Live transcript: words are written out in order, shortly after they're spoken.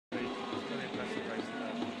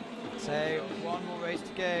So one more race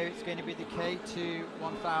to go. It's going to be the K2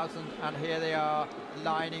 1000, and here they are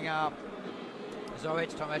lining up.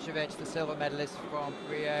 Zoric Tomašević, the silver medalist from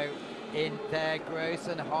Rio, in their Gross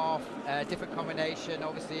and Hoff. Different combination.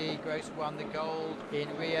 Obviously, Gross won the gold in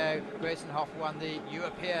Rio. Gross and Hoff won the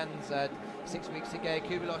Europeans 6 weeks ago.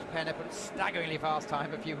 Kubilos Penna put a staggeringly fast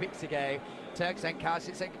time a few weeks ago. Turks and Kaz,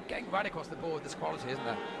 it's going right across the board. There's quality, isn't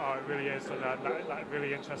there? Oh, it really is. And that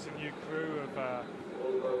really interesting new crew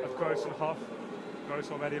of Gross and Hoff.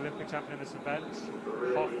 Gross already Olympic champion in this event.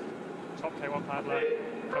 Hoff, top K1 paddler,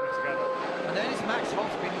 coming together. And notice Max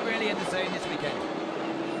Hoff's been really in the zone this weekend.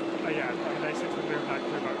 Yeah, I mean, they seem to move that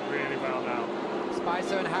crew back really well now.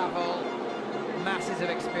 Spicer and Havel, masses of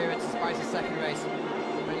experience. Spicer's second race.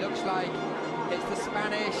 But it looks like it's the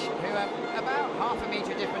Spanish who have about half a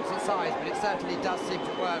metre difference in size, but it certainly does seem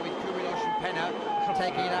to work with Kubilos and Penna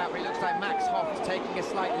taking it out. But it looks like Max Hoff is taking a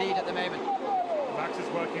slight lead at the moment. Max is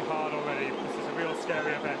working hard already. This is a real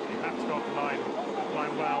scary event. You have to go off the line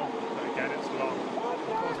well, but again, it's long.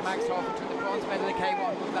 Of course, Max Hoff took the bronze medal at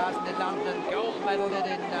K1 1000 in London, gold medal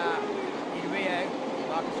in Rio.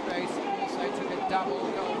 Marcus Gross also took a double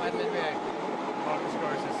gold medal in Rio. Marcus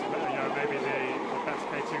Gross is, maybe the best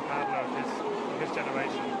K2 paddler of his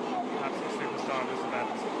generation. Absolute superstar of this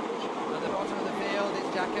event. At the bottom of the field is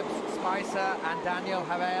Jacobs, Spicer, and Daniel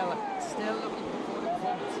Havel, still looking for the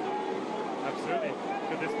performance. Absolutely.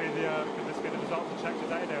 Could this be the result to check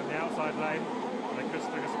today? They're in the outside lane. They could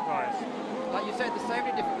string a surprise. Like you said, there's so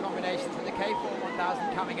many different combinations with the K4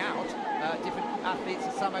 1000 coming out. Different athletes,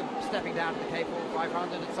 some are stepping down to the K4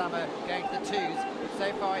 500 and some are going to the twos. But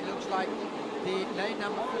so far it looks like the lane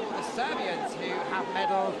number 4, the Serbians, who have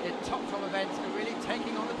medalled in top events, are really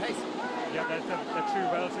taking on the pace. Yeah, they're two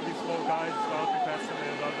relatively small guys as well compared to some of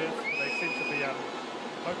the others. They seem to be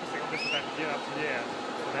focusing on this event year after year.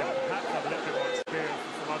 So they perhaps have a little bit more experience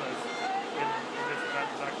than some others in this event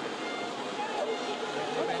exactly.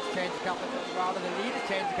 The events changed a couple of times, rather the leaders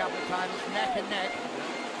changed a couple of times, neck and neck.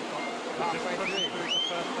 Halfway through the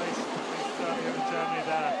first race between Serbia and Germany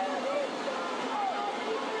there.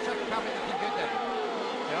 Czech Republic looking good then.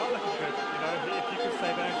 They are looking good. If you could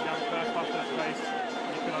save energy on the first half of this race,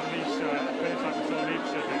 you can unleash finish like we saw Leeds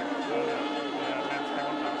should do earlier. Men's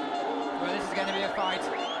K1000. Well, this is going to be a fight.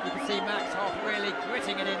 You can see Max Hoff really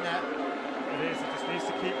gritting it in there. It is. It just needs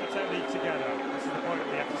to keep the technique together. This is the point that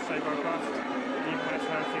you have to stay robust, even when it's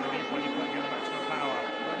hurting, and even when you're putting in the maximum power.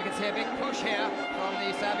 Well, we can see a big push here from the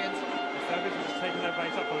Serbians. The Serbians are just taking their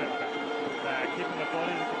weight up a little bit. They're keeping the body,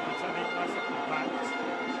 they're keeping the technique nice and compact,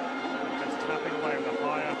 and just tapping away with a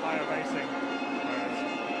higher racing, whereas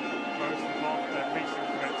most of them they're reaching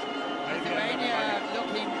for it. Lithuania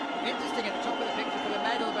looking interesting at the top of the picture for the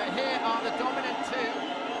medal, but here are the dominant two.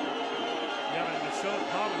 Yeah, and there's still a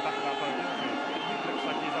calm in the back of that boat, isn't he? He looks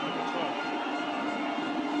like he's under control.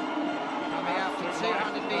 Coming up to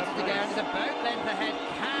 200 metres to go, and there's a boat length ahead.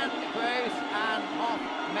 Can Gross and Hoff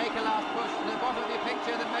make a last push? To the bottom of your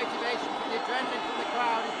picture, the motivation from the adrenaline from the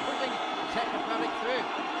crowd is pushing Czech Republic through.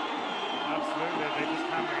 Absolutely, they're just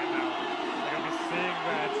hammering it now. They're going to be seeing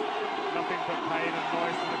red, nothing but pain and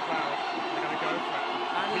noise from the crowd. They're going to go for it.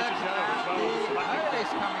 And look at the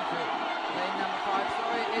Polish coming through. Lane number 5,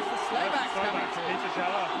 sorry, it's the Slovaks coming through. Peter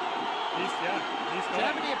Zeller. He's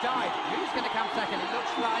Germany have died. Who's going to come second? It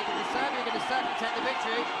looks like the Serbia are going to certainly take the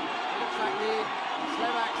victory. It looks like the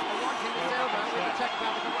Slovaks are wanting the silver with the Czech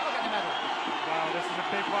Republic as well getting a medal. Wow, this is a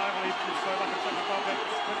big rivalry between Slovak and Czech Republic.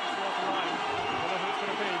 Sprinting towards the line. I don't know who it's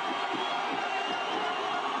going to be.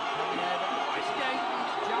 Coming over. It's going to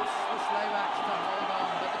be just the Slovaks to hold on,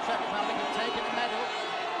 but the Czech Republic have taken the medal.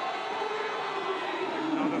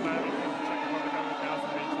 Another medal from the Czech Republic over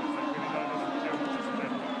 1,000 metres. They really know this is Germans, isn't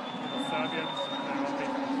it? The Serbians, they're on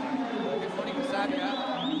beat. Good morning for Serbia.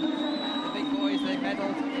 The big boys, they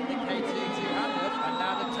medalled in the K2 200, and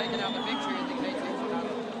now they've taken out the victory in the K2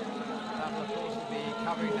 200. That, of course, will be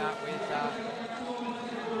covering that with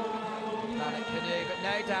Planet Canoe, but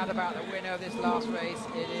no doubt about the winner of this last race.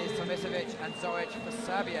 It is Tomašević and Zoric for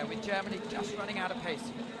Serbia, with Germany just running out of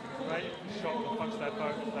pace. Great shot on the front of their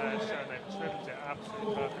boat there, showing they've trimmed it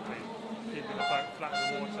absolutely perfectly, keeping the boat flat in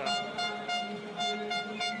the water.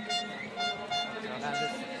 And the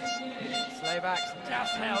Slovaks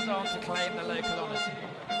just held on to claim the local honours.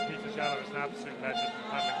 Peter Zeller is an absolute legend in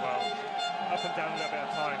paddling world. Up and down a little bit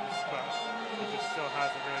at times, but he just still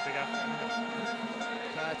has a really big effort in him.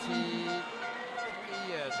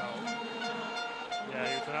 33 years old. Yeah,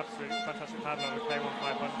 he was an absolute fantastic paddler on the K1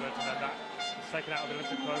 500, and then that was taken out of the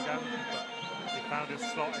Olympic programme, but he found his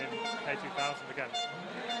slot in K2000 again.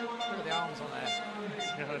 Look at the arms on there.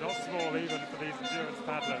 Yeah, they're not small even for these endurance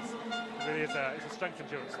paddlers. They really is it's a strength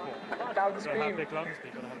endurance sport. You've got to have big lungs, but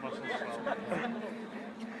you've got to have muscles as well.